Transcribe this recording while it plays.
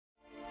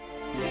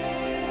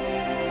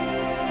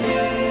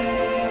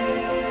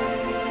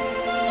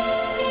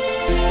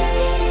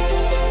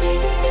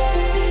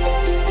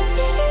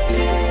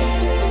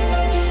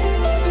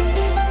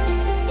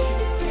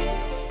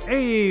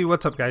Hey,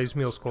 what's up guys,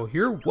 Muleskull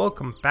here.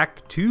 Welcome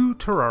back to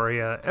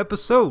Terraria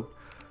episode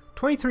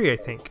 23, I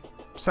think.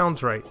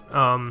 Sounds right.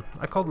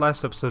 I called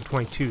last episode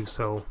 22,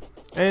 so...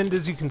 And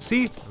as you can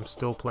see, I'm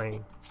still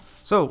playing.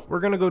 So, we're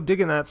gonna go dig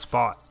in that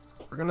spot.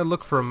 We're gonna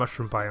look for a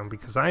mushroom biome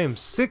because I am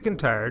sick and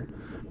tired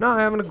not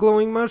having a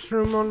glowing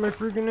mushroom on my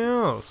freaking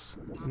house.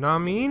 You know what I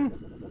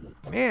mean?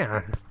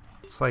 Man,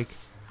 it's like,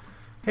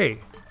 hey,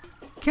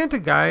 can't a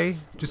guy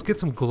just get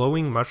some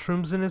glowing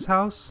mushrooms in his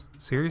house?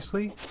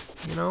 Seriously?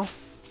 You know?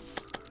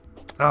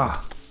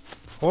 Ah,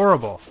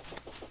 horrible.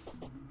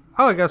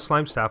 Oh, I got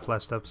slime staff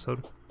last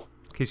episode,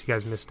 in case you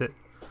guys missed it.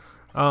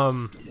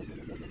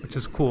 Which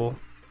is cool.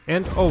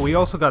 And, oh, we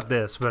also got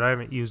this, but I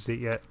haven't used it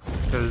yet,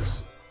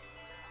 because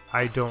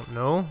I don't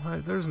know.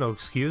 There's no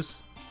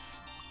excuse.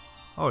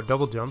 Oh,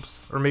 double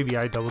jumps. Or maybe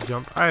I double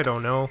jump. I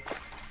don't know.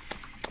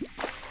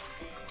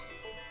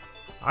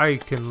 I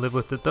can live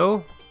with it,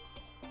 though.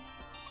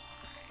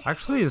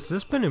 Actually, has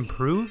this been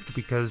improved?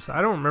 Because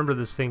I don't remember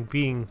this thing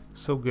being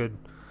so good.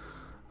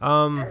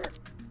 Bonk.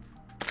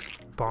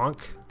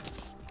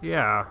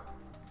 Yeah.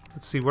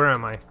 Let's see, where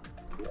am I?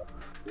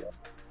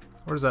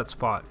 Where's that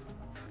spot?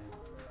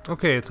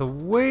 Okay, it's a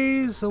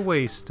ways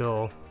away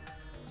still.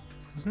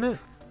 Isn't it?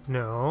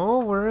 No,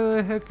 where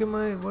the heck am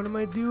I? What am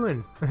I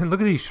doing?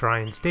 Look at these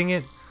shrines, dang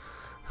it.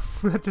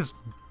 That just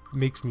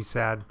makes me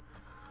sad.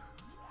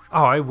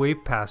 Oh, I way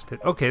past it.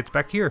 Okay, it's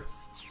back here.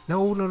 No,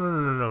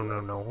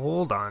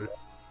 hold on.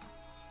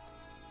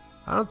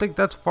 I don't think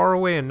that's far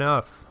away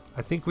enough.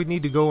 I think we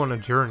need to go on a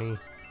journey.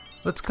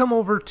 Let's come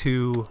over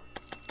to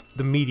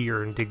the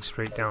meteor and dig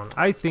straight down.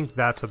 I think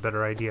that's a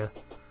better idea.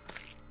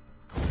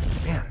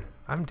 Man,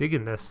 I'm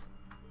digging this.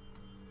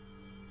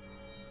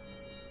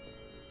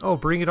 Oh,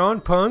 bring it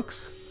on,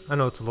 punks! I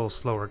know it's a little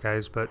slower,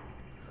 guys, but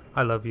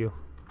I love you.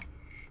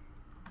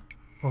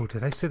 Oh,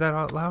 did I say that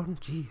out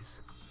loud? Jeez.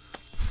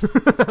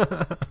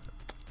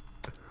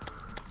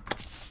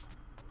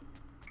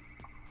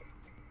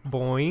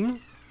 Boing.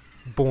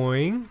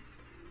 Boing.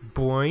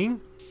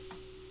 Boing.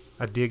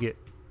 I dig it.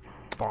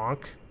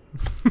 Bonk.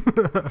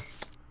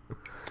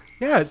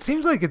 Yeah, it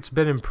seems like it's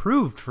been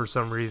improved for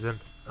some reason.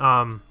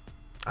 I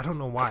don't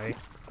know why.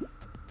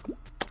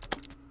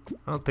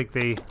 I don't think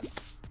they...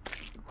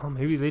 Well,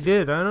 maybe they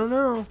did. I don't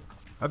know.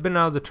 I've been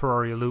out of the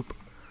Terraria loop.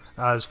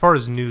 As far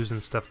as news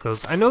and stuff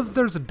goes. I know that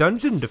there's a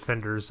Dungeon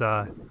Defenders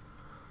add-on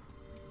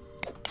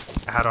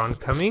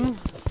coming.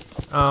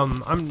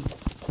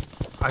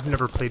 I've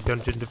never played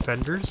Dungeon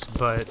Defenders,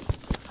 but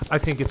I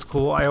think it's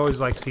cool. I always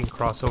like seeing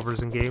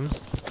crossovers in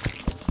games.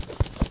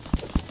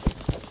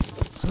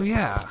 So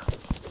yeah.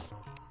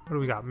 What do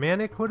we got?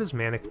 Manic? What does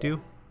Manic do?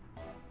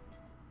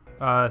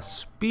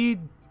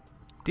 Speed,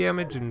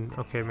 damage, and...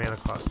 Okay, mana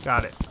cost.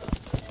 Got it.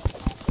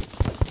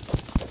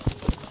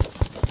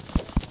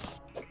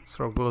 Let's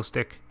throw a glow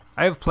stick.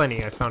 I have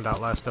plenty, I found out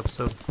last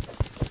episode.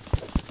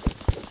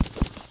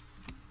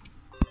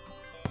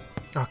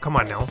 Oh, come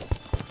on now.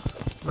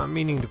 Not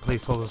meaning to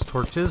place all those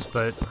torches,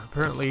 but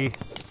apparently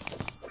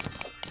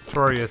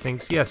Terraria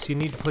thinks, yes, you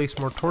need to place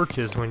more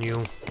torches when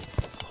you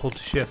hold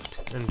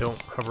shift and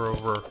don't hover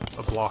over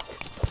a block.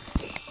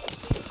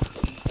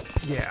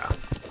 Yeah.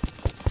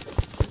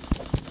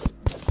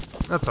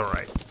 That's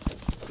alright.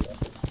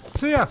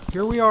 So yeah,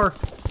 here we are,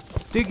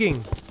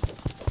 digging,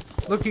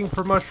 looking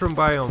for mushroom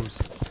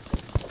biomes.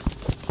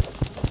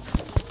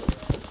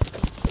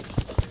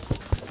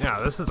 Yeah,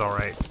 this is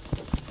alright.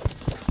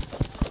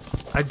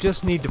 I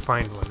just need to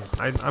find one.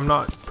 I'm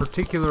not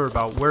particular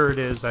about where it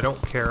is, I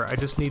don't care. I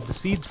just need the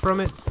seeds from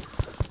it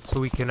so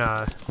we can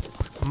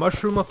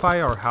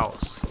mushroomify our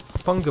house.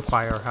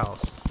 Fungify our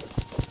house.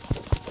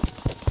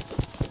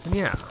 And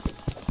yeah.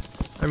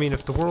 I mean,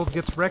 if the world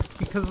gets wrecked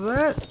because of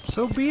that,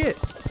 so be it.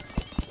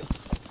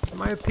 It's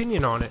my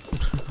opinion on it.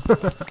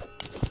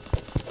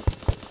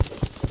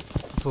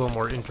 It's a little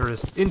more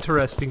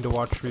interesting to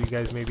watch for you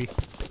guys, maybe.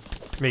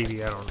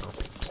 Maybe, I don't know.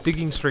 It's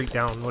digging straight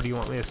down. What do you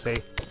want me to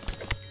say?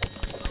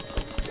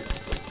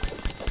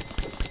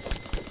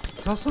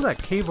 There's also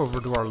that cave over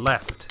to our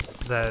left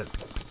that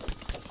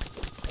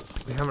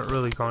we haven't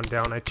really gone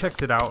down. I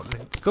checked it out, and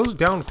it goes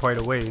down quite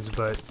a ways,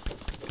 but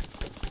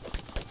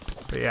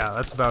yeah,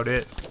 that's about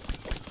it.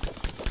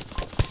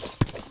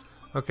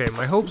 Okay,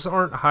 my hopes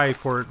aren't high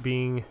for it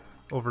being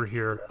over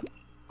here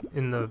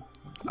in the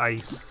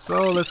ice,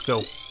 so let's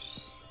go.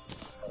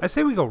 I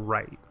say we go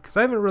right, because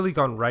I haven't really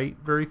gone right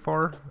very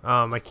far.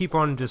 I keep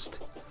on just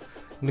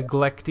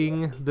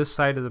neglecting this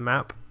side of the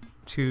map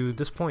to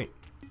this point.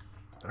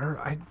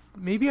 Or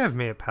maybe I've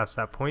made it past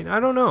that point. I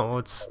don't know.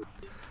 It's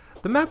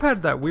the map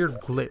had that weird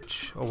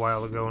glitch a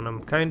while ago, and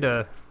I'm kind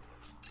of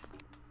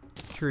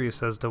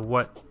curious as to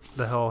what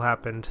the hell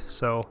happened.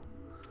 So,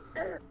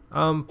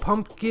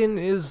 pumpkin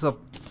is a...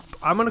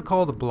 I'm gonna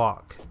call it a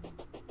block.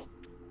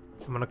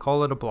 I'm gonna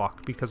call it a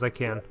block because I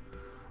can.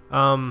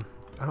 I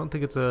don't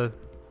think it's a...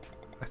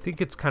 I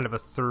think it's kind of a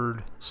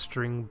third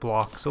string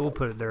block, so we'll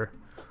put it there.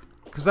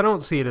 Because I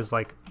don't see it as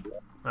like,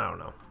 I don't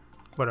know,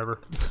 whatever.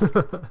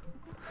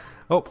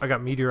 Oh, I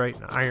got meteorite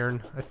and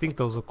iron. I think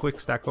those will quick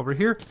stack over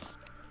here.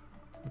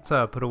 Let's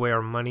put away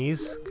our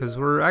monies, because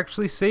we're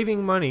actually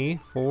saving money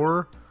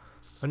for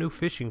a new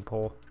fishing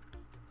pole.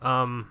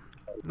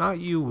 Not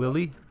you,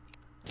 Willie.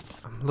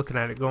 I'm looking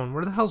at it going,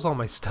 where the hell's all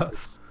my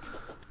stuff?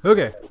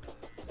 Okay.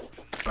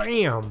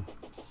 Bam!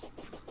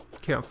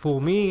 Can't fool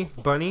me,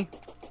 bunny.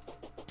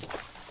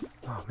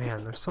 Oh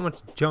man, there's so much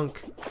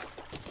junk.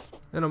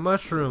 And a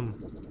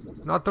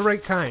mushroom. Not the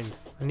right kind.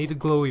 I need a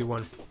glowy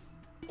one.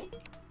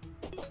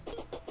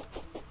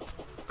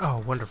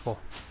 Oh, wonderful.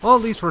 Well,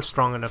 at least we're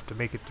strong enough to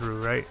make it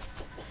through, right?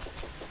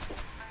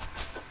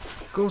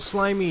 Go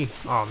Slimy!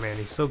 Oh man,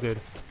 he's so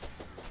good.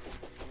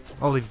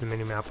 I'll leave the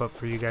minimap up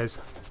for you guys.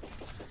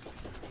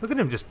 Look at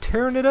him just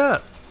tearing it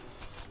up!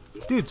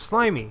 Dude,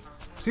 Slimy!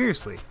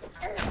 Seriously.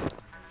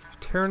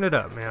 Tearing it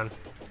up, man.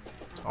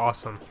 It's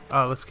awesome.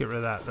 Let's get rid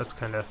of that. That's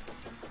kinda...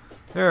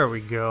 There we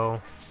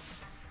go.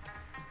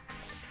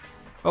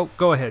 Oh,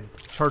 go ahead.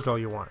 Charge all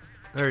you want.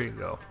 There you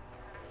go.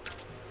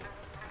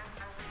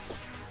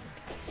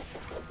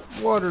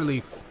 Water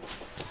leaf.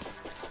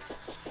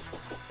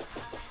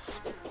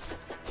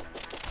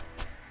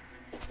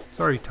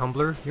 Sorry,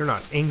 Tumbler. You're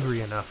not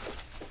angry enough.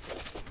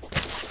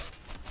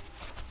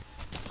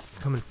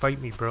 Come and fight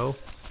me, bro.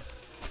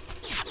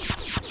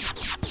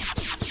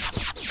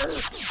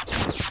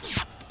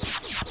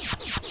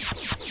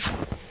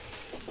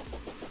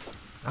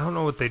 I don't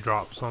know what they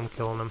drop, so I'm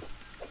killing them.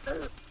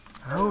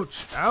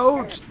 Ouch!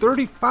 Ouch!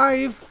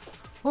 35!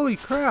 Holy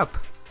crap!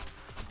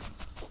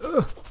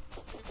 Ugh.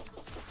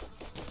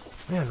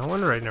 Man, no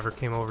wonder I never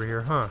came over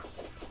here, huh?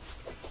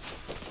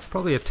 There's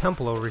probably a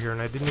temple over here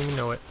and I didn't even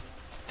know it.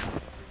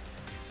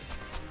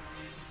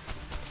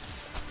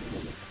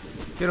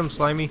 Get him,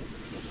 Slimy.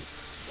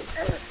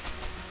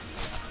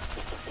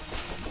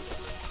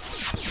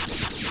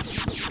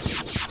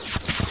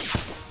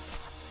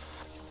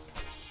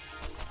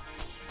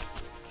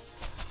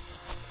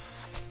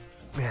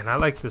 Man, I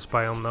like this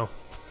biome though.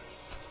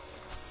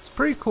 It's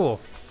pretty cool.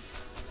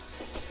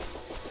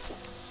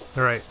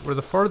 Alright, we're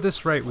the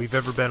farthest right we've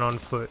ever been on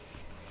foot.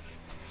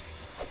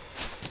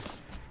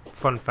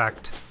 Fun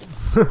fact.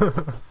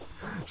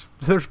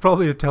 There's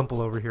probably a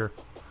temple over here.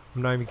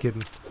 I'm not even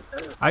kidding.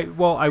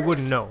 Well, I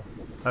wouldn't know.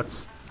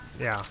 That's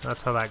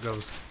how that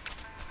goes.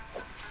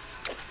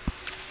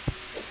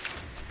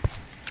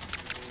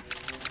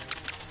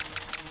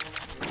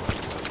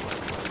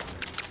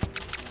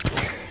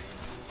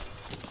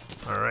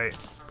 Alright,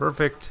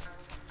 perfect.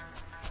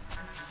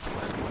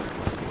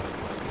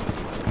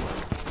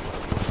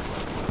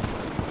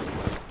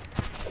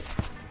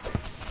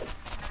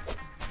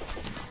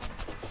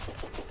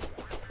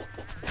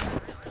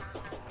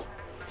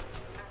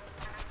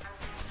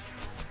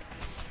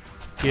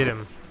 Get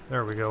him.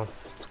 There we go.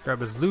 Let's grab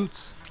his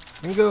loots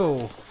and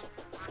go.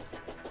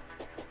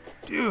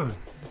 Dude,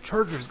 the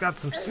Charger's got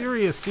some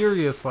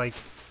serious, like,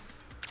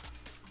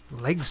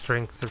 leg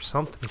strength or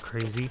something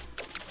crazy.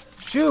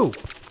 Shoo!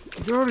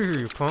 Get out of here,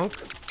 you punk.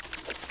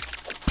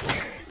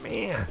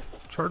 Man,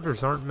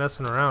 Chargers aren't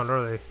messing around,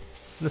 are they?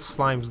 This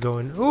slime's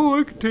going, oh,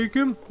 I can take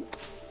him.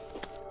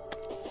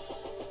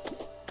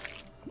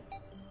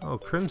 Oh,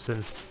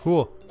 Crimson.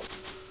 Cool.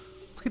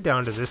 Let's get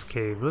down to this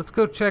cave. Let's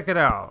go check it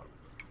out.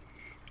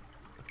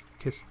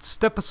 Okay,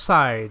 step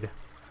aside,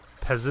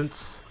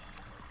 peasants.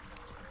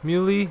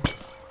 Muley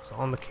is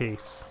on the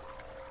case.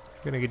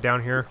 I'm gonna get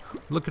down here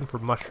looking for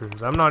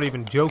mushrooms. I'm not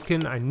even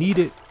joking. I need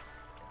it.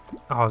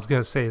 Oh, I was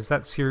gonna say, is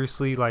that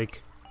seriously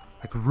like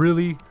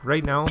really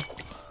right now?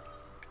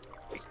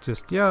 It's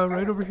just, yeah,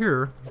 right over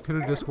here. I could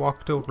have just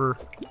walked over.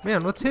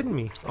 Man, what's hitting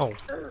me? Oh,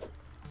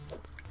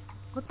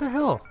 what the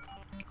hell?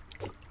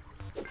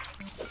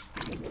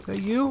 Is that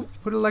you?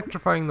 Quit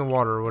electrifying the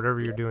water or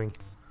whatever you're doing.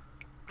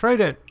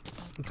 Trident.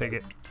 I'll take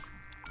it.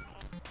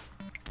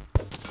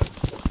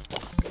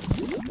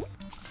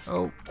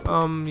 Oh,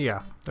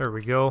 yeah. There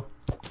we go.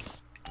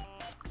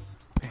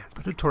 Man,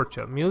 put a torch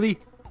up, Muley.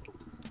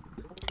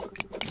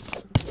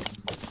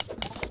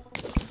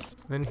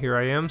 Then here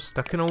I am,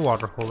 stuck in a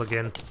water hole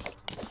again.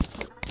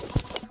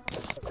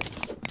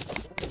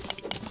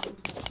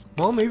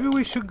 Well, maybe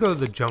we should go to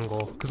the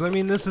jungle, because I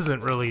mean, this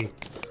isn't really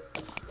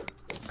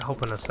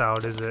helping us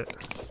out, is it?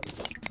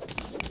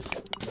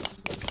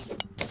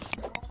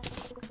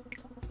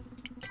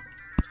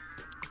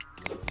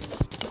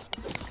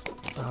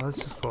 Let's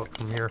just go up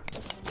from here.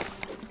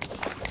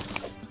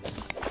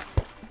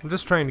 I'm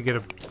just trying to get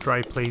a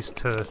dry place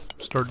to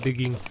start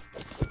digging.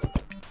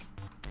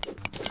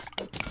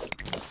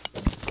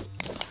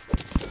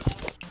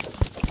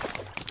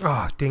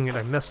 Ah, oh, dang it,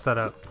 I messed that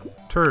up.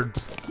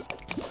 Turds.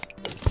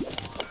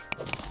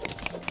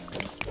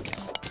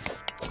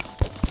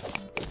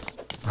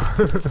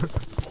 In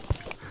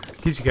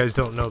case you guys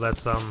don't know,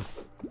 that's how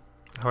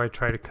I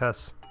try to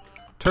cuss.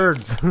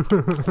 Turds.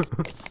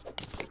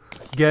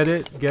 Get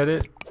it? Get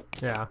it?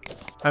 Yeah,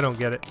 I don't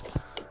get it.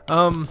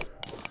 Oh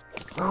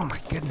my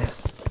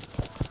goodness.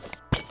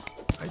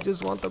 I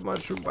just want the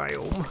mushroom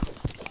biome.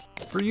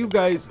 For you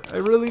guys, I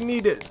really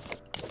need it.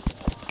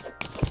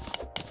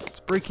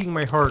 breaking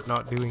my heart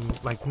not doing,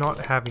 like, not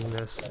having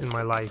this in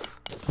my life.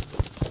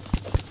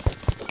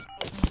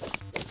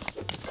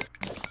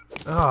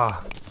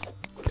 Ah,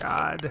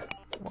 God,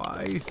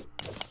 why?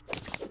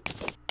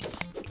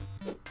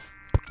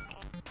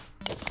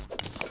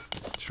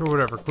 Sure,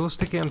 whatever. Glow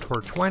stick and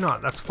torch. Why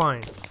not? That's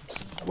fine.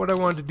 It's what I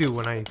wanted to do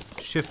when I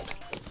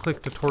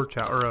shift-click the torch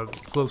out, or a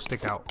glow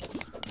stick out.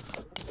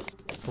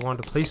 So I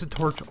wanted to place a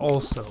torch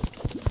also.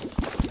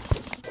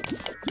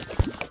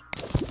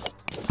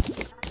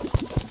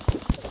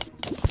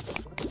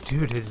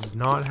 Dude, it is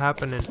not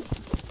happening.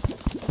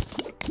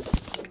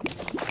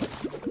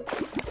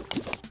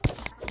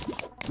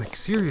 Like,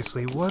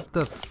 seriously, what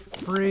the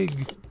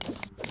frig?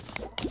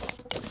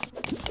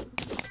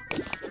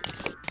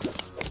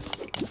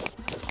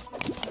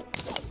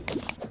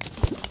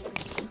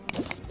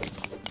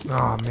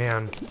 Oh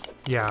man,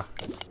 yeah.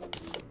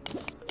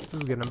 This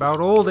is getting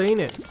about old, ain't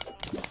it?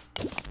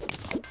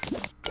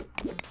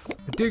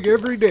 I dig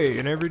every day,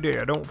 and every day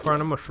I don't find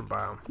a mushroom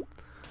biome.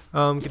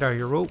 Get out of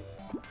here, rope.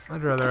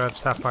 I'd rather have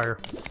sapphire.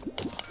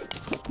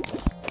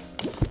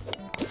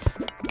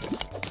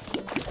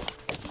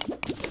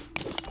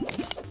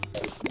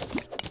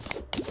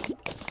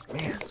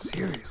 Man,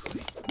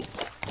 seriously.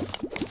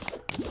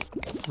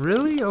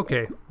 Really?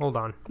 Okay, hold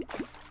on.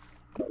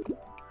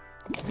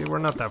 Okay, we're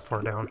not that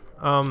far down.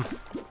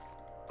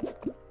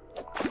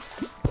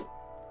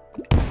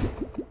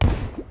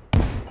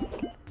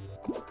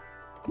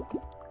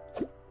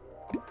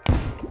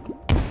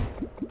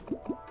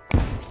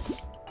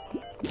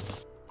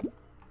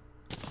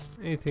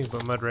 Anything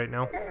but mud right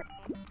now.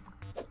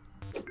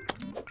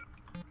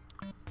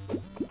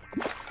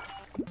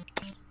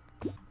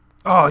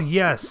 Oh,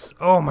 yes!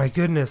 Oh my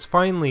goodness,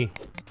 finally!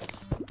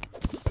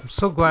 I'm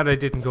so glad I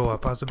didn't go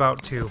up. I was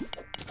about to.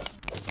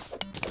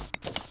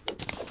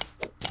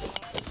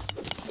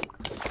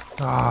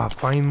 Ah,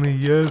 finally,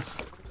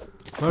 yes!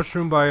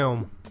 Mushroom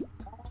biome.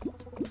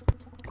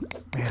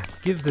 Man,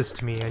 give this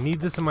to me. I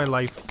need this in my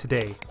life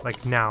today.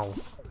 Like, now.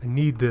 I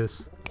need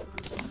this.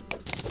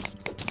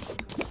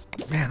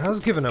 Man, I was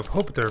giving up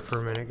hope there for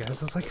a minute,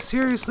 guys. I was like,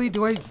 seriously?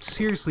 Do I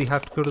seriously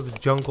have to go to the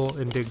jungle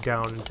and dig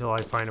down until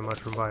I find a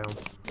mushroom biome?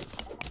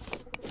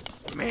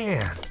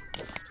 Man.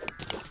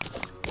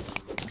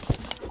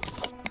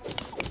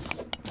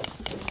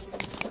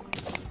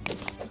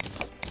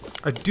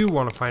 I do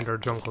want to find our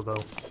jungle,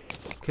 though.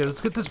 Okay,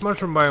 let's get this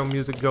mushroom biome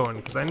music going,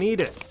 because I need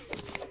it.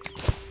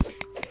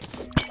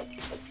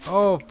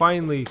 Oh,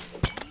 finally.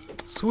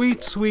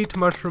 Sweet, sweet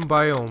mushroom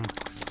biome.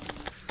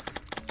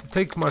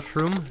 Take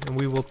mushroom, and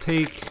we will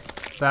take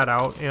that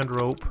out, and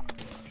rope.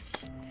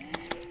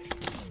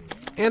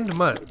 And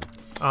mud.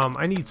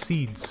 I need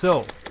seeds,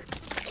 so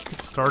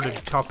get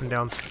started chopping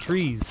down some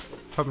trees.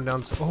 Chopping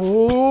down some...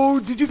 Oh,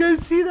 did you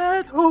guys see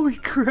that? Holy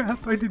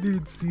crap, I didn't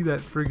even see that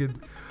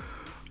friggin'...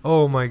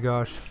 Oh my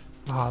gosh.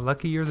 Ah,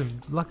 lucky you're the...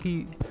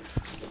 Lucky...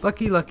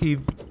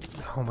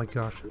 Oh my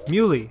gosh.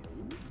 Muley.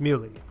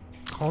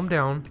 Calm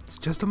down. It's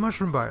just a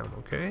mushroom biome,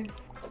 okay?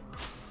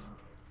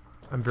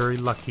 I'm very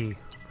lucky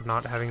for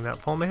not having that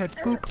fall on my head.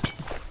 Boop.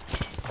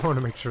 I want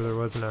to make sure there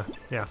wasn't a...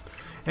 Yeah.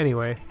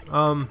 Anyway,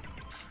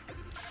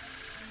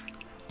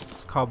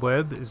 this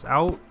cobweb is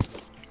out.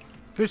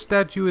 Fish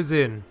statue is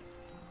in.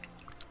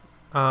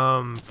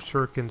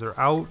 Shurikens are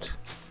out.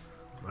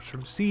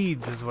 Mushroom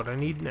seeds is what I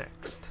need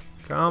next.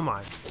 Come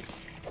on.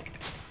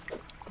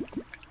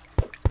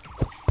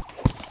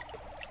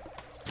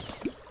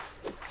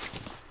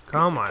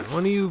 Come on.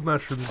 One of you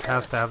mushrooms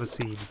has to have a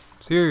seed.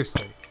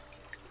 Seriously.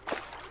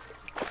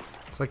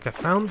 It's like I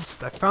found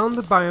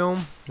the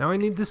biome. Now I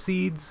need the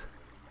seeds.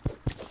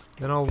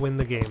 Then I'll win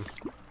the game.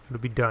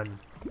 It'll be done.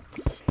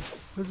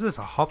 What is this?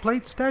 A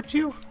hoplite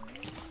statue?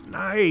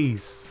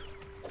 Nice.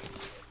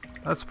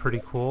 That's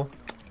pretty cool.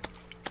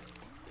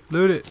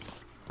 Loot it.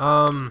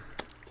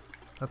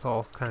 That's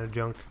all kind of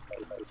junk.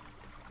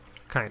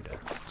 Kinda.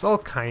 It's all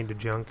kind of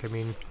junk. I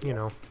mean, you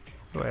know.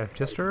 Oh, I have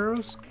just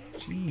arrows?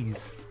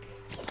 Jeez.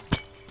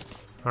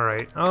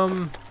 Alright,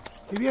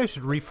 maybe I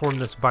should reform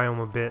this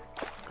biome a bit.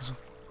 'Cause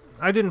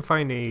I didn't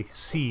find any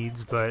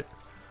seeds, but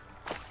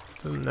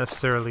doesn't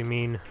necessarily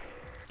mean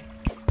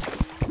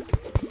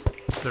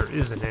there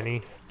isn't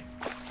any.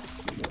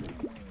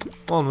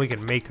 Well, and we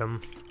can make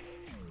them.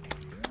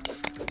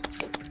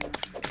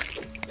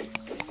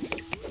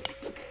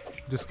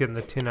 Just getting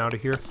the tin out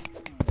of here.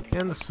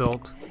 And the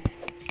silt.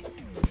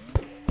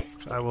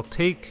 Which I will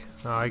take.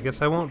 I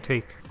guess I won't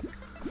take.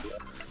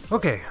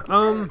 Okay,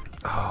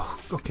 oh,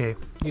 okay.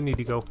 You need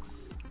to go.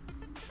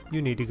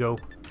 You need to go.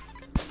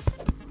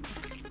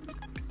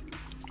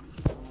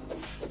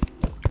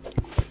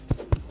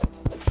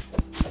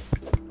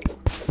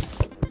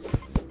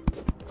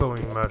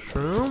 Glowing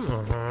mushroom,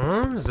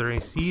 Is there any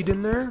seed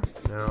in there?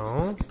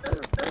 No.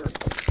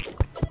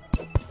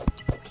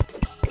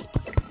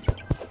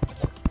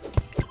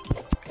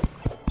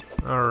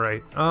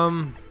 Alright,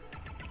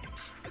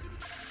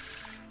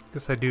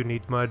 guess I do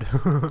need mud.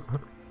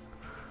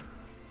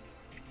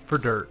 For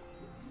dirt.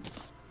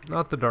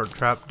 Not the dart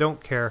trap,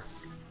 don't care.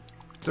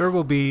 There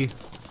will be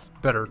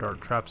better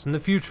dart traps in the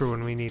future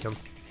when we need them.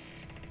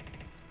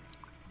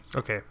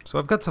 Okay, so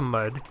I've got some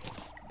mud.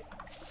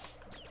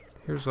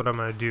 Here's what I'm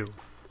gonna do.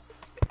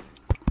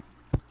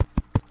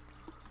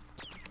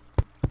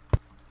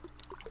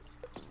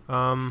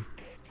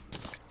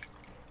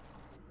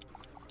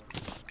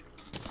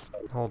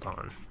 Hold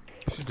on.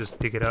 I should just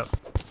dig it up.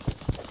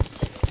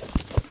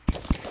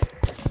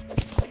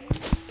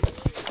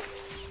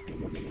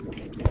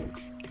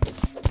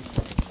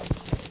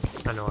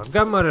 I know, I've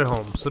got mud at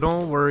home, so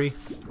don't worry.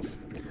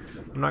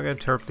 I'm not gonna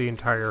tear up the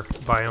entire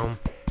biome.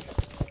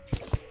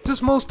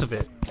 Just most of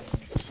it.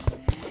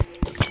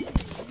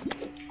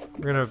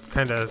 We're gonna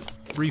kind of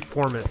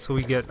reform it so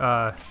we get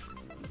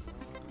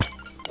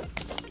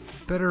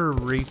better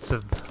rates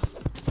of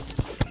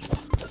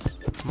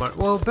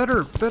well, a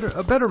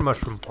better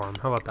mushroom farm.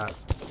 How about that?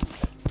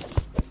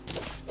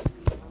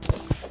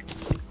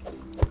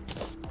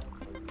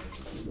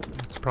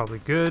 That's probably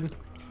good.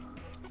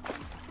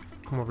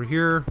 Come over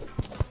here.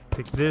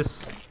 Take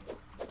this.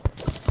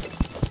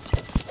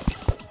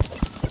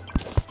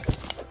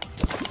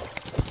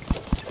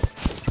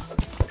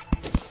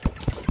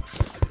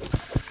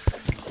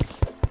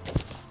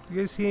 You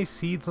guys see any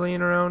seeds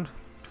laying around?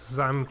 'Cause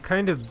I'm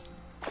kind of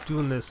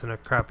doing this in a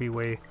crappy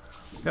way.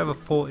 I have a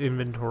full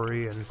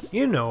inventory, and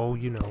you know,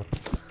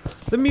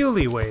 the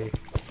muley way,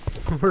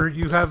 where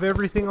you have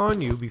everything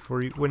on you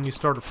before when you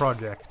start a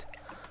project,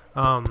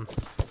 and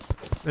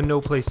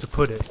no place to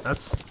put it.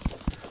 That's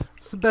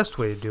the best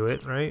way to do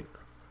it, right?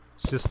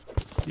 It's just,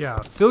 yeah,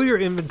 fill your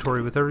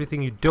inventory with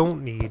everything you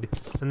don't need,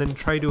 and then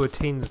try to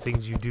attain the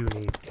things you do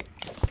need.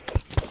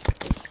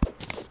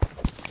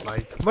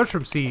 Like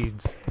mushroom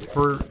seeds,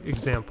 for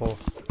example.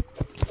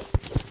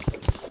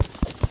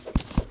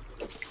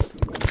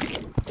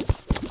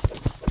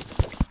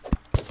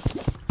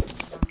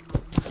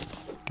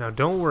 Now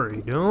don't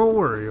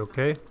worry,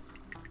 okay?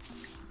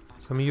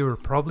 Some of you are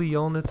probably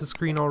yelling at the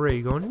screen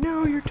already, going,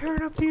 "No, you're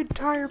tearing up the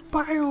entire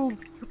biome!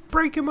 You're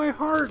breaking my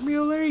heart,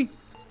 Muley!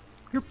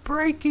 You're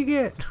breaking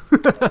it!"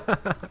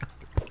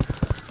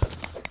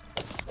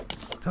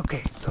 It's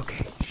okay,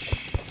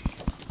 shh.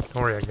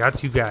 Don't worry, I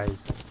got you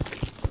guys.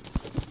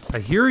 I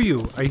hear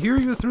you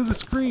through the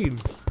screen.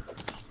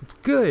 It's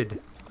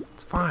good,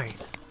 it's fine.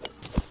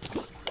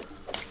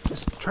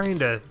 Just trying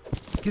to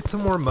get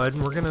some more mud,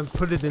 and we're gonna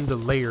put it into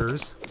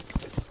layers.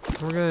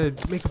 We're gonna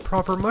make a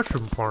proper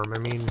mushroom farm. I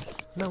mean,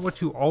 isn't that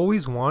what you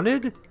always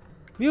wanted?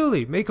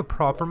 Muley, make a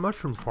proper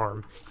mushroom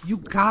farm. You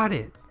got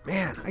it.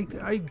 Man,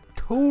 I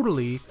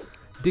totally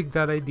dig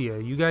that idea.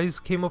 You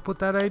guys came up with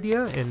that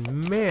idea,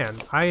 and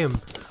man,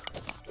 I'm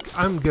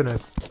gonna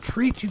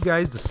treat you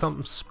guys to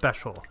something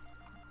special.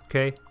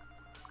 Okay?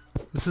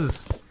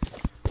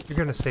 You're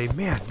gonna say,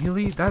 "Man,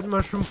 Muley, that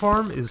mushroom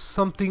farm is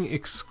something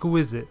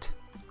exquisite."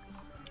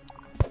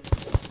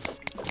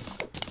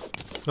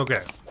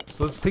 Okay,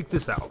 so let's take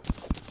this out.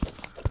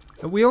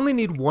 And we only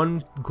need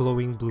one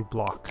glowing blue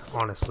block,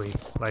 honestly.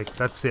 Like,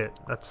 that's it.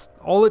 That's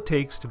all it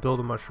takes to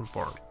build a mushroom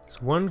farm.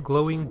 Is one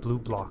glowing blue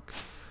block.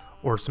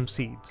 Or some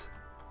seeds.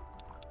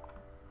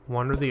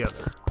 One or the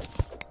other.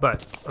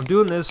 But, I'm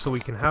doing this so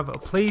we can have a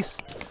place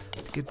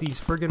to get these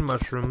friggin'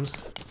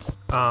 mushrooms,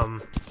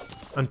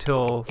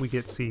 until we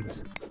get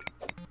seeds.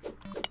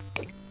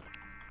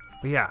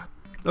 But yeah,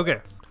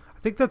 okay. I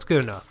think that's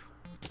good enough.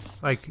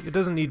 Like, it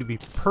doesn't need to be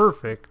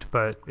perfect,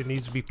 but it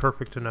needs to be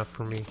perfect enough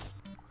for me.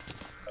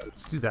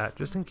 Let's do that,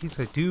 just in case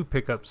I do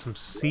pick up some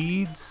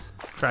seeds.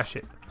 Trash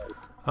it.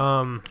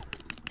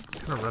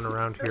 Let's kind of run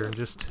around here and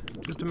just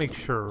to make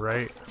sure,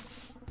 right?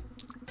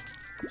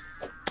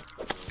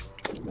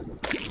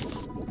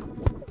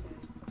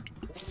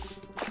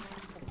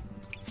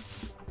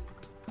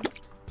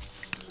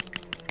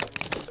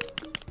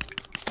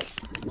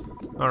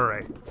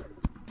 Alright.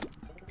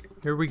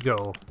 Here we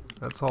go.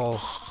 That's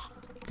all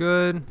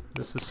good.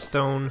 This is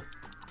stone.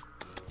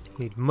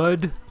 Need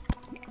mud.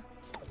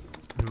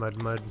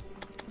 Mud.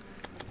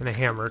 And a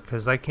hammer,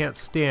 because I can't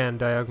stand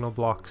diagonal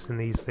blocks in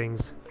these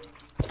things.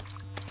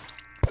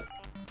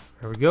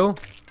 There we go.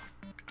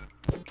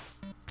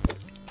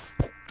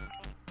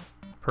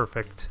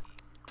 Perfect.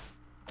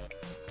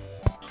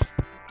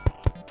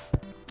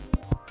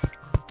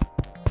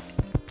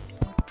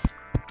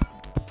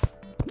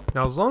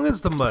 Now, as long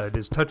as the mud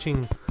is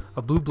touching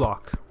a blue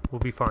block, we'll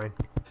be fine.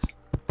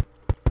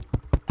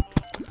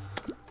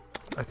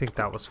 I think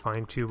that was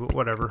fine too, but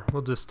whatever.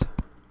 We'll do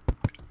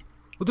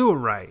it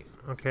right,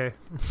 okay?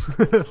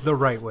 The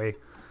right way.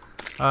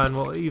 And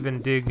we'll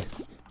even dig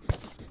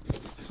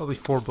probably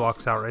 4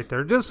 blocks out right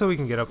there, just so we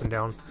can get up and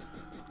down.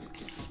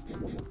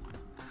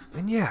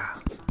 And yeah,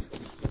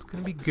 it's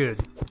gonna be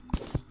good.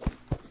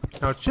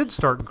 Now it should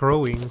start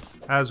growing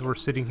as we're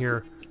sitting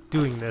here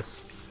doing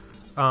this.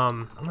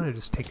 I'm gonna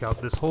just take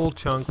out this whole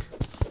chunk.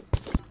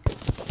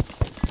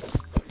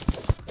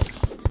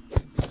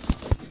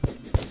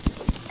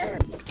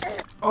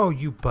 Oh,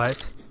 you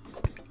butt.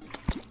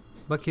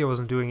 Lucky I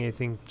wasn't doing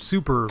anything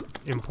super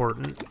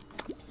important.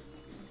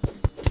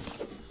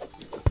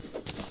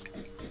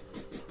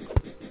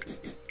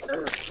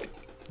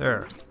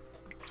 There.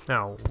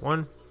 Now,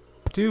 1,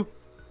 2,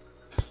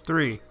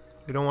 3.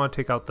 We don't want to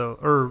take out those,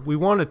 or we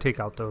want to take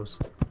out those.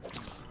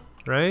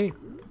 right?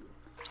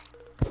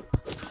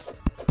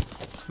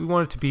 So we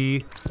want it to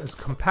be as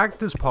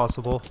compact as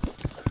possible,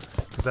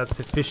 because that's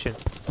efficient.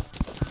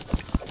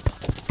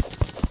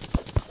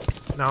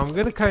 Now I'm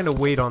gonna kind of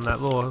wait on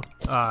that little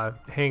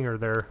hanger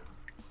there.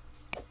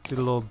 See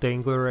the little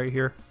dangler right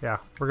here? Yeah,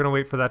 we're gonna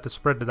wait for that to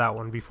spread to that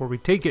one before we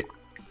take it.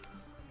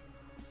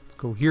 Let's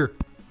go here.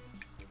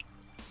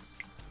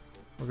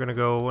 We're gonna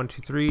go 1,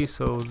 2, 3.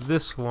 So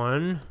this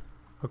one.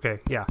 Okay,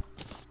 yeah.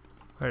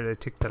 Why did I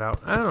take that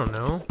out? I don't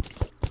know.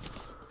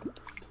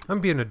 I'm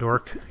being a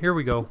dork. Here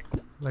we go.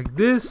 Like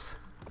this.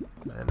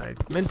 And I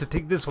meant to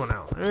take this one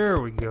out.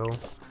 There we go.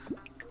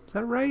 Is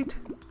that right?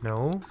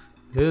 No.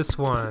 This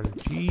one.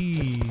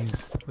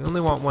 Jeez. We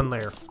only want one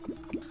layer.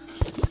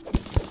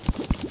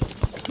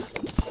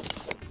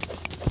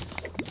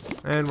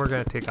 And we're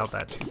going to take out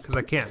that too, because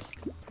I can.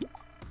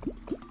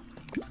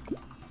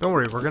 Don't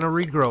worry, we're going to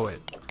regrow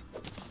it.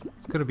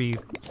 It's going to be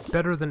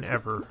better than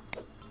ever.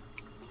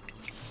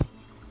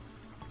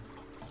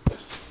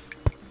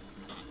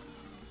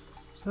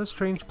 Is that a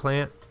strange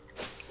plant?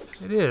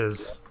 It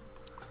is.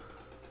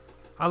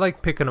 I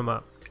like picking them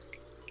up.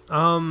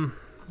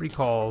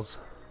 Recalls.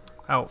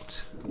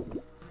 Out.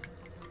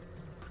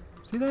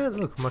 See that?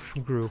 Look,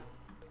 mushroom grew.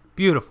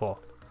 Beautiful.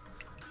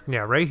 And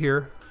yeah, right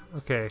here.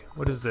 Okay,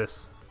 what is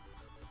this?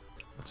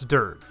 It's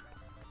dirt.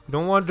 We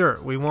don't want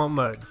dirt, we want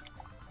mud.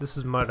 This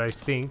is mud, I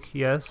think,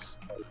 yes.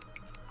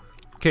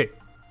 Okay.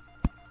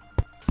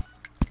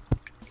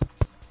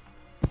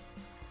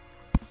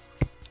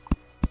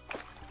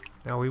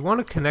 Now we want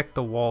to connect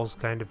the walls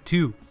kind of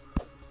too,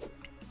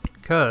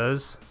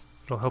 because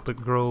it'll help it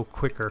grow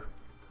quicker.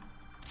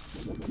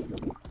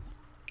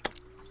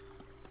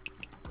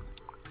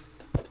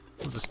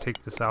 We'll just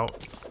take this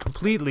out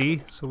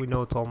completely so we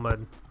know it's all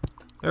mud.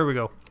 There we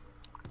go.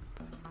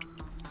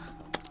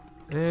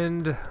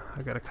 And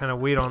I gotta kind of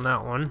wait on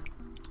that one.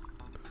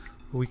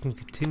 We can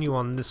continue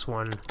on this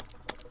one.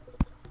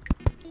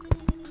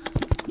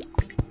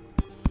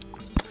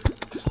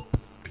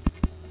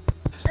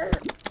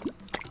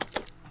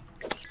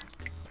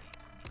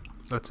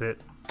 That's it.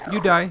 You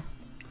die.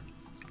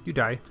 You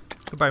die.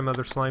 Goodbye,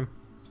 Mother Slime.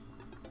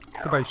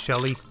 Goodbye,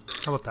 Shelly.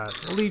 How about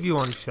that? I'll leave you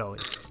on Shelly.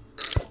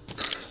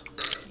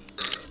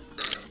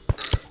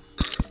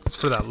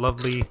 Just for that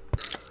lovely,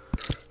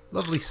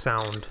 lovely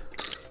sound.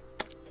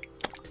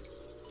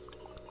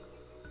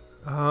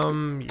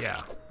 Yeah.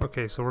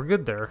 Okay, so we're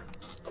good there.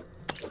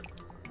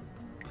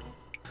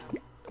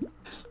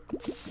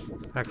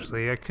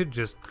 Actually, I could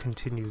just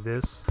continue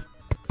this.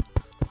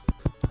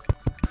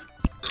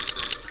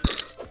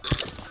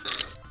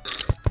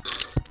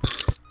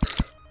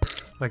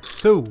 Like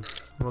so.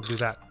 We'll do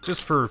that.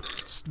 Just for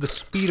the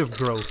speed of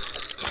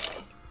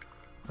growth.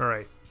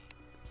 Alright.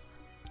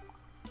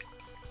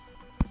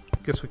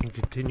 Guess we can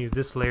continue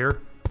this layer.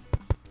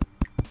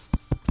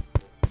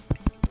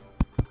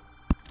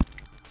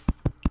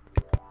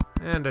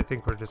 And I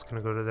think we're just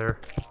gonna go to there.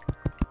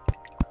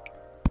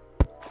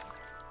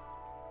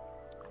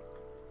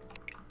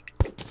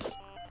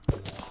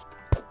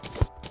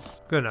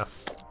 Good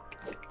enough.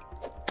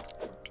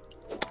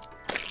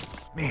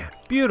 Man,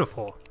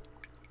 beautiful.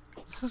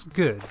 This is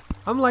good.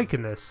 I'm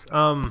liking this.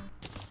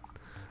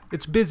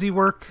 It's busy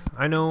work,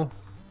 I know.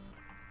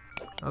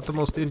 Not the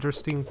most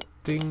interesting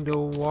thing to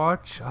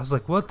watch. I was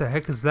like, what the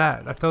heck is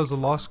that? I thought it was a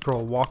lost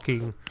girl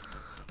walking.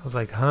 I was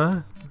like,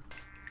 huh?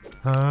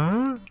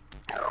 Huh?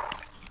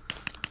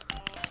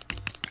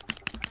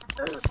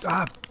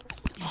 Ah,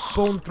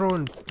 bone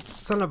throwing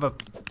son of a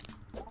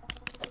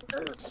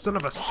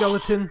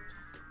skeleton,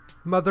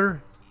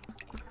 mother.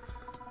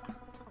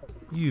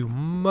 You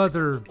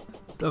mother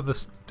of a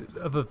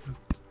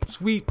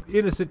sweet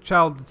innocent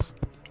child that's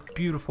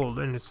beautiful,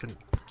 innocent,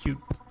 cute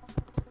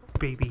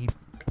baby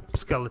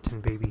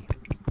skeleton baby.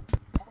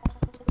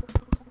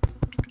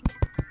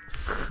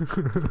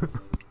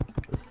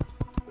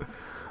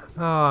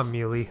 Ah,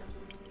 Muley,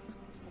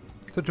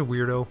 such a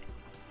weirdo.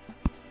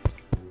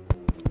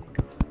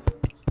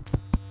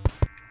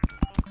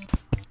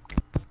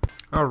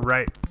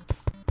 Alright.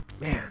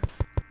 Man.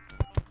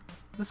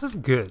 This is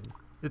good.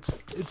 It's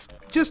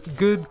just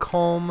good,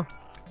 calm,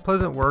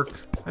 pleasant work.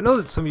 I know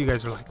that some of you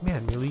guys are like,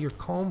 man, Muley, your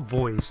calm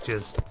voice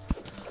just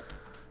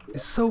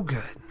is so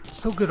good.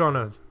 So good on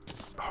a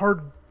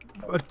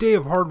day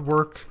of hard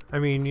work. I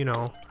mean, you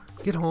know,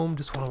 get home,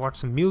 just want to watch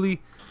some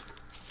Muley.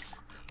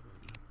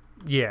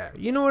 Yeah,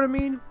 you know what I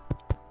mean?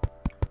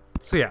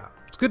 So yeah,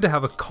 it's good to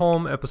have a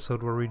calm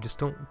episode where we just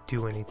don't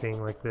do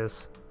anything like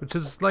this. Which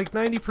is like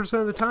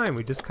 90% of the time,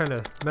 we just kind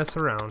of mess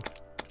around.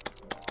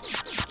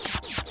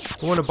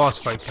 But when a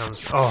boss fight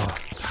comes, oh,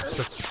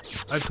 gosh,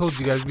 I've told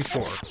you guys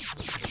before,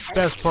 the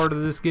best part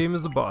of this game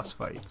is the boss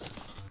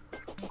fights.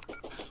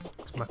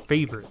 It's my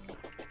favorite.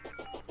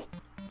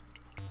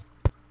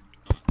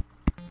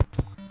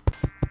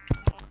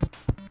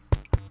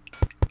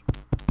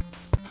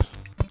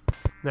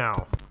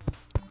 Now,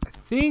 I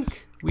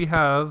think we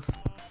have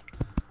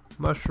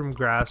mushroom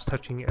grass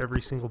touching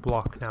every single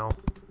block now.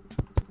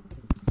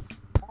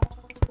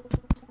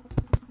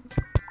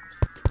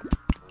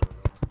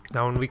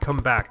 Now when we come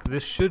back,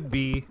 this should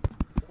be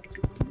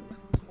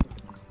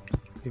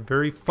a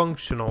very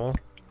functional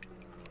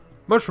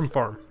mushroom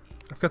farm.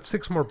 I've got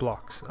 6 more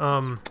blocks.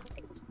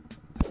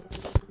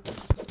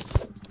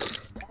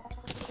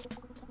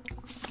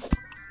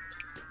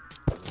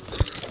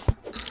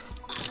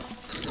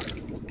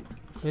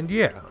 And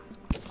yeah,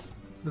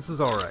 this is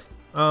alright.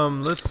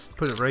 Let's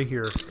put it right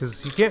here,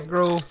 because you can't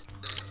grow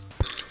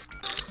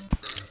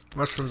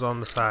mushrooms on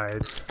the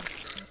sides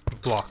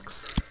of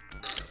blocks.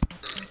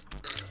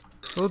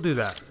 We'll do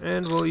that,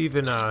 and we'll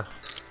even,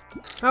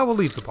 we'll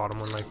leave the bottom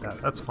one like that.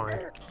 That's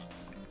fine.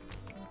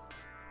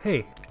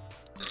 Hey.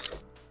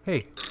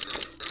 Hey.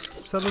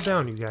 Settle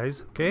down, you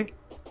guys, okay?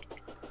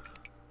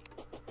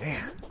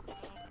 Man.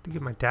 I have to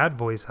get my dad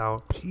voice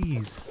out.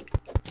 Jeez.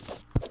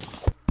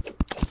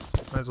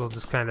 Might as well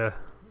just kind of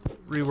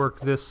rework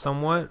this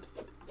somewhat.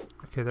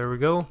 Okay, there we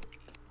go.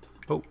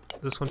 Oh,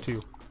 this one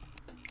too.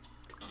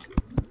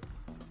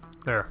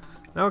 There.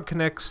 Now it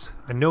connects.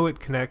 I know it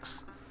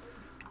connects.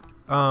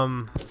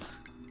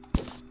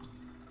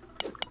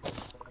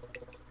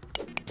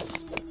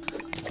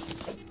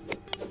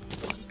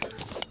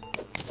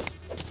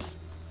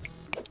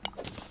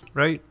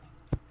 Right?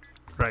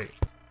 Right.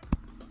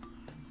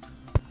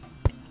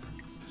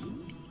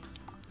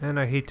 And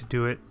I hate to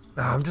do it.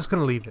 I'm just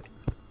gonna leave it.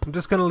 I'm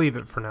just gonna leave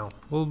it for now.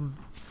 Well,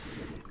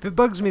 if it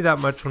bugs me that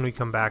much when we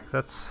come back,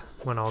 that's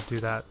when I'll do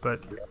that.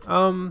 But,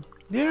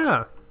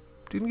 yeah.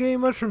 Didn't get any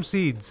mushroom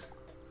seeds.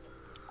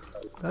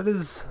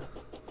 That's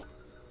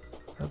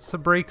the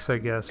breaks, I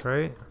guess,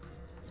 right?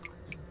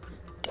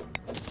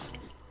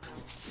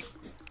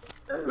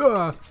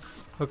 Ugh.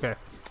 Okay.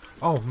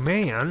 Oh,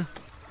 man.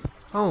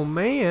 Oh,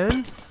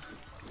 man.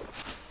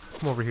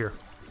 Come over here.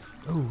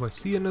 Oh, I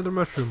see another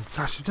mushroom.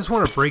 Gosh, I just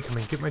want to break them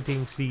and get my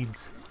dang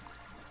seeds.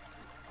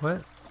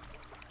 What?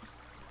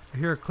 I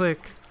hear a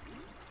click.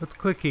 What's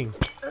clicking?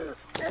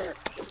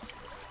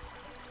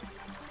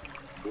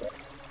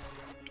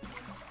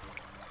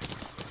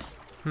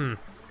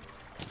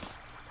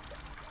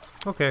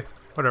 Okay,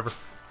 whatever.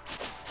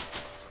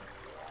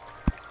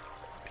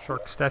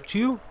 Shark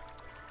statue.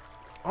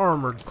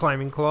 Armored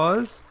climbing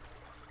claws.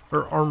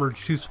 Or armored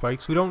shoe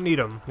spikes. We don't need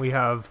them. We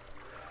have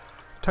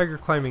tiger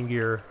climbing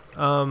gear.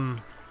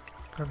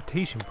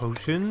 Gravitation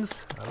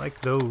potions. I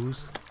like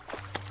those.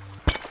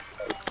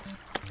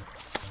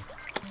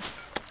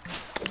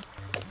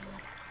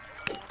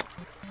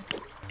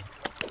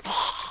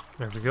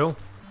 There we go.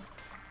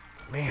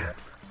 Man.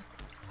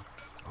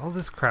 All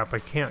this crap I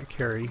can't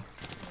carry.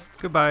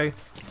 Goodbye.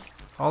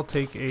 I'll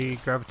take a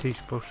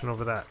gravitation potion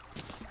over that.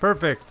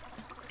 Perfect.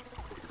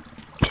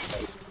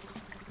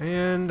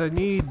 And I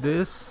need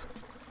this.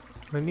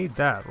 I need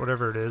that,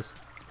 whatever it is.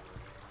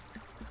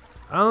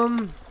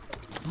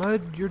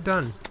 Mud, you're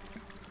done.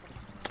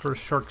 For a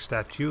shark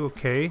statue,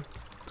 okay.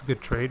 It's a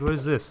good trade. What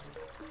is this?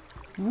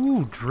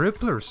 Ooh,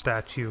 dribbler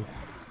statue.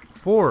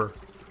 4.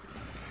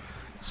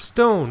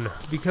 Stone,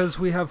 because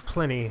we have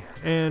plenty.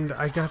 And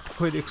I have to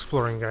quit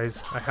exploring,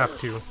 guys. I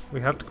have to. We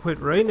have to quit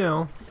right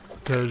now.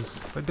 Because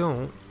if I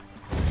don't...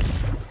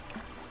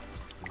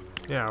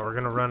 yeah, we're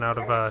gonna run out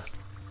of,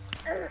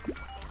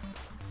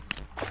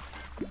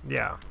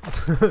 yeah.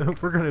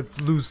 We're gonna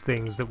lose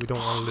things that we don't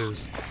want to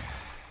lose.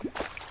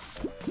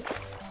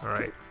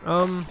 Alright.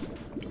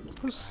 Let's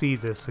go see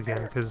this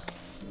again, because...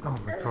 oh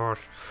my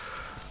gosh.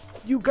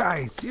 You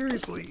guys,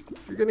 seriously!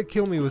 You're gonna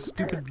kill me with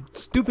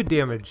stupid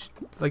damage.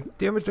 Like,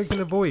 damage I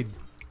can avoid.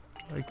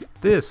 Like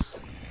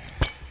this.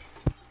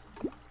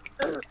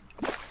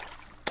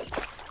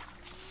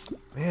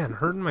 Man,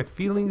 hurting my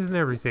feelings and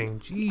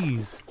everything.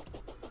 Jeez.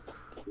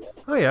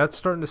 Oh yeah, it's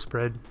starting to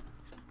spread.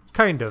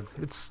 Kind of.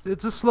 It's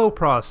a slow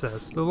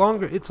process. The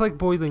longer... it's like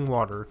boiling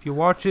water. If you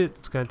watch it,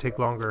 it's gonna take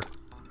longer.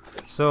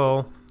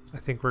 So, I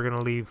think we're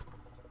gonna leave.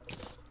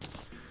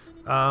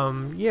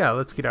 Yeah,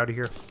 let's get out of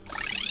here.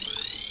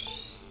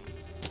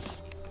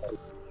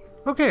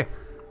 Okay.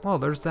 Well,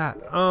 there's that.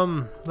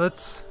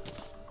 Let's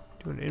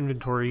do an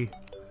inventory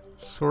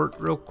sort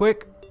real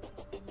quick.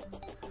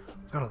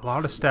 Got a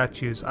lot of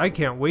statues. I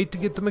can't wait to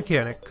get the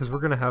mechanic, because we're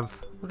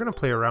gonna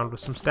play around with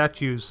some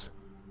statues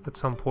at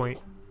some point.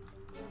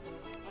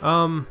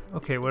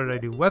 Okay, what did I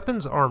do?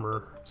 Weapons,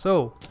 armor.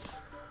 So,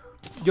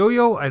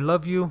 Yo-Yo, I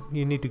love you.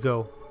 You need to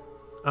go.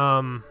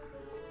 I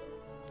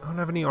don't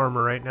have any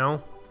armor right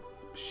now.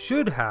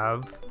 Should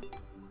have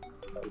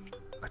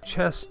a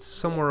chest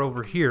somewhere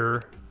over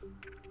here.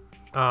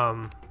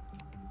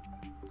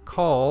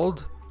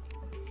 Called...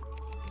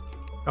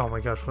 oh my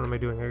gosh, what am I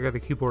doing? I got a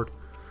keyboard.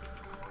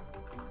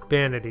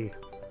 Vanity.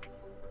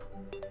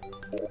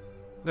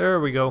 There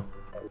we go.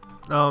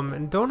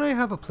 And don't I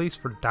have a place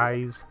for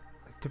dyes?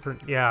 Like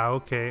different... yeah,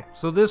 okay.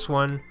 So this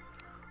one,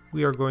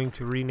 we are going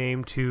to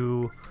rename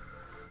to...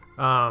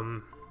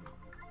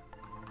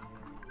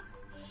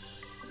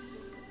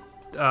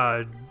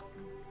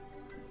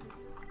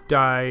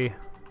 dye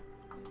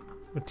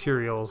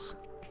materials.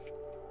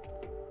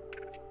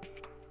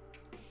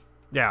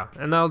 Yeah,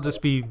 and that'll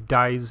just be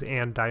dyes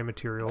and dye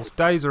materials.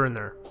 Dyes are in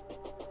there.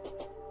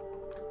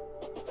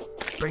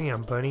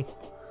 Bam, bunny.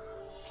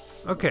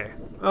 Okay.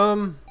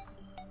 Man.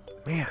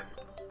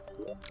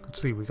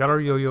 Let's see. We got our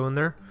yo-yo in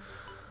there.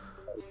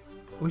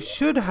 We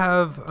should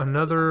have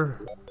another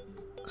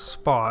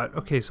spot.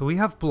 Okay, so we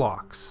have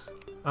blocks.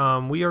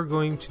 We are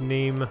going to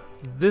name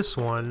this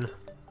one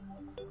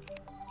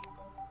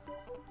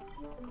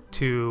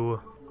to...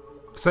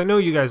 because I know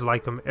you guys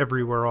like them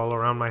everywhere all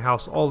around my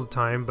house all the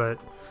time, but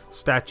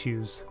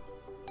statues.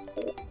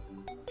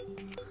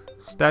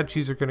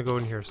 Statues are going to go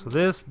in here. So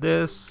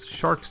this,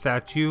 shark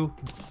statue,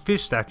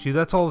 fish statue,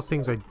 that's all the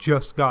things I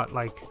just got,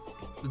 like,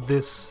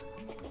 this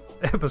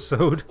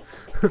episode.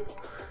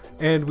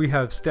 And we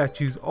have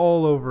statues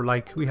all over,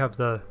 like, we have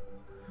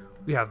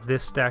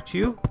this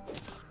statue,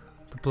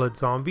 the blood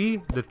zombie,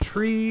 the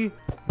tree,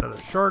 another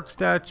shark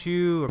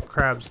statue, a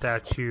crab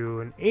statue,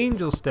 an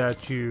angel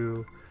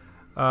statue,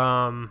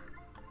 oh,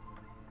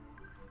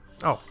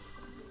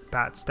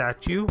 bat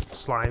statue,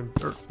 slime,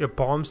 or a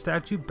bomb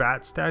statue,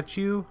 bat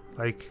statue,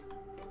 like,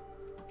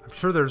 I'm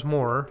sure there's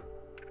more,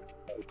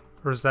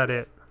 or is that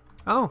it?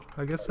 Oh,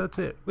 I guess that's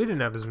it. We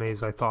didn't have as many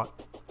as I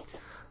thought.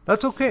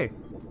 That's okay.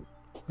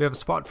 We have a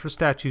spot for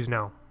statues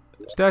now.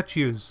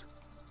 Statues.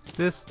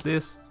 This,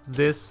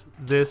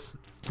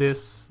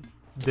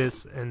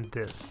 and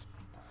this.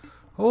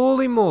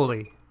 Holy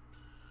moly.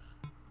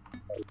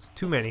 It's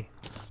too many.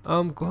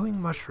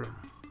 Glowing mushroom.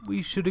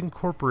 We should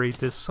incorporate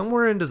this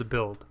somewhere into the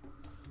build.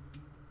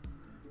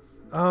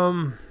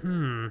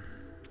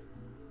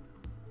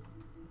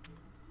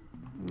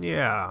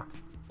 Yeah.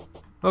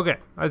 Okay,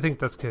 I think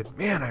that's good.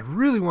 Man, I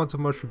really want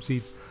some mushroom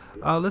seeds.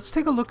 Let's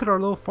take a look at our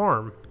little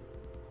farm.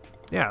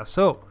 Yeah,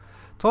 so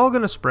it's all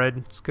going to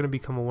spread. It's going to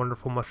become a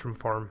wonderful mushroom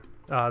farm.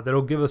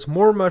 That'll give us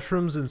more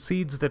mushrooms and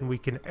seeds than we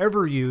can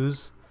ever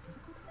use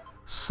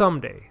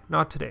someday.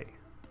 Not today.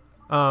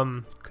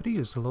 Could have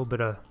used a little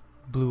bit of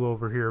blue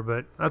over here,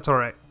 but that's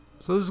alright.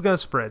 So this is going to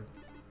spread.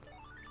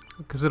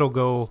 Because it'll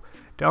go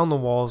down the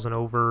walls and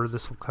over.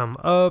 This will come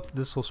up.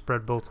 This will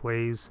spread both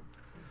ways.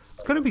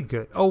 It's going to be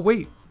good. Oh,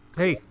 wait.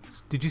 Hey,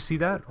 did you see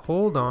that?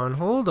 Hold on,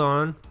 hold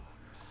on.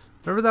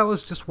 Remember that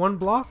was just one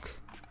block?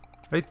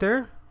 Right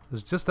there? It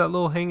was just that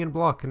little hanging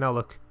block, and now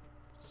look.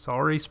 It's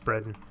already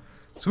spreading.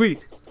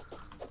 Sweet.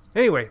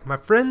 Anyway, my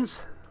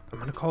friends, I'm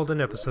going to call it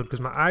an episode because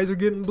my eyes are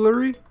getting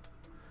blurry.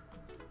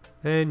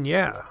 And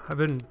yeah, I've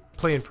been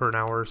playing for an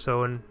hour or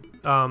so, and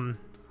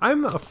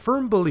I'm a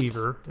firm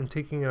believer in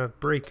taking a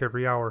break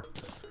every hour.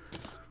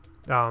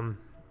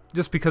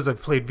 Just because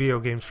I've played video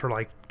games for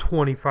like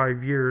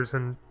 25 years,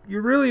 and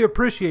you really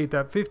appreciate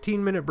that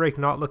 15-minute break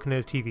not looking at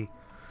a TV.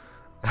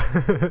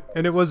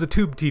 And it was a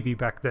tube TV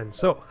back then.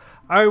 So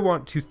I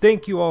want to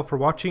thank you all for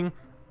watching.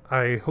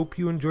 I hope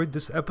you enjoyed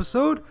this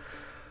episode.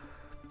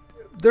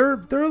 They're a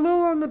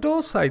little on the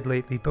dull side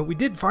lately, but we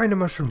did find a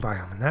mushroom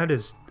biome, and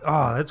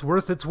that's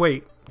worth its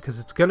weight because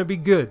it's gonna be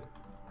good.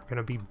 We're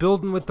gonna be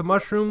building with the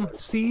mushroom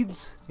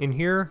seeds in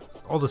here.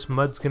 All this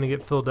mud's gonna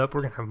get filled up.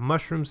 We're gonna have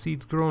mushroom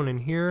seeds growing in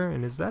here.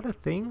 And is that a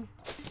thing?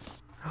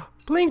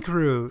 Blink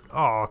root.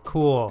 Oh,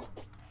 cool.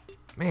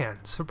 Man,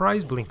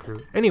 surprise blink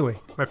root. Anyway,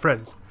 my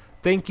friends,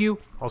 thank you.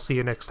 I'll see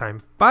you next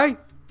time. Bye.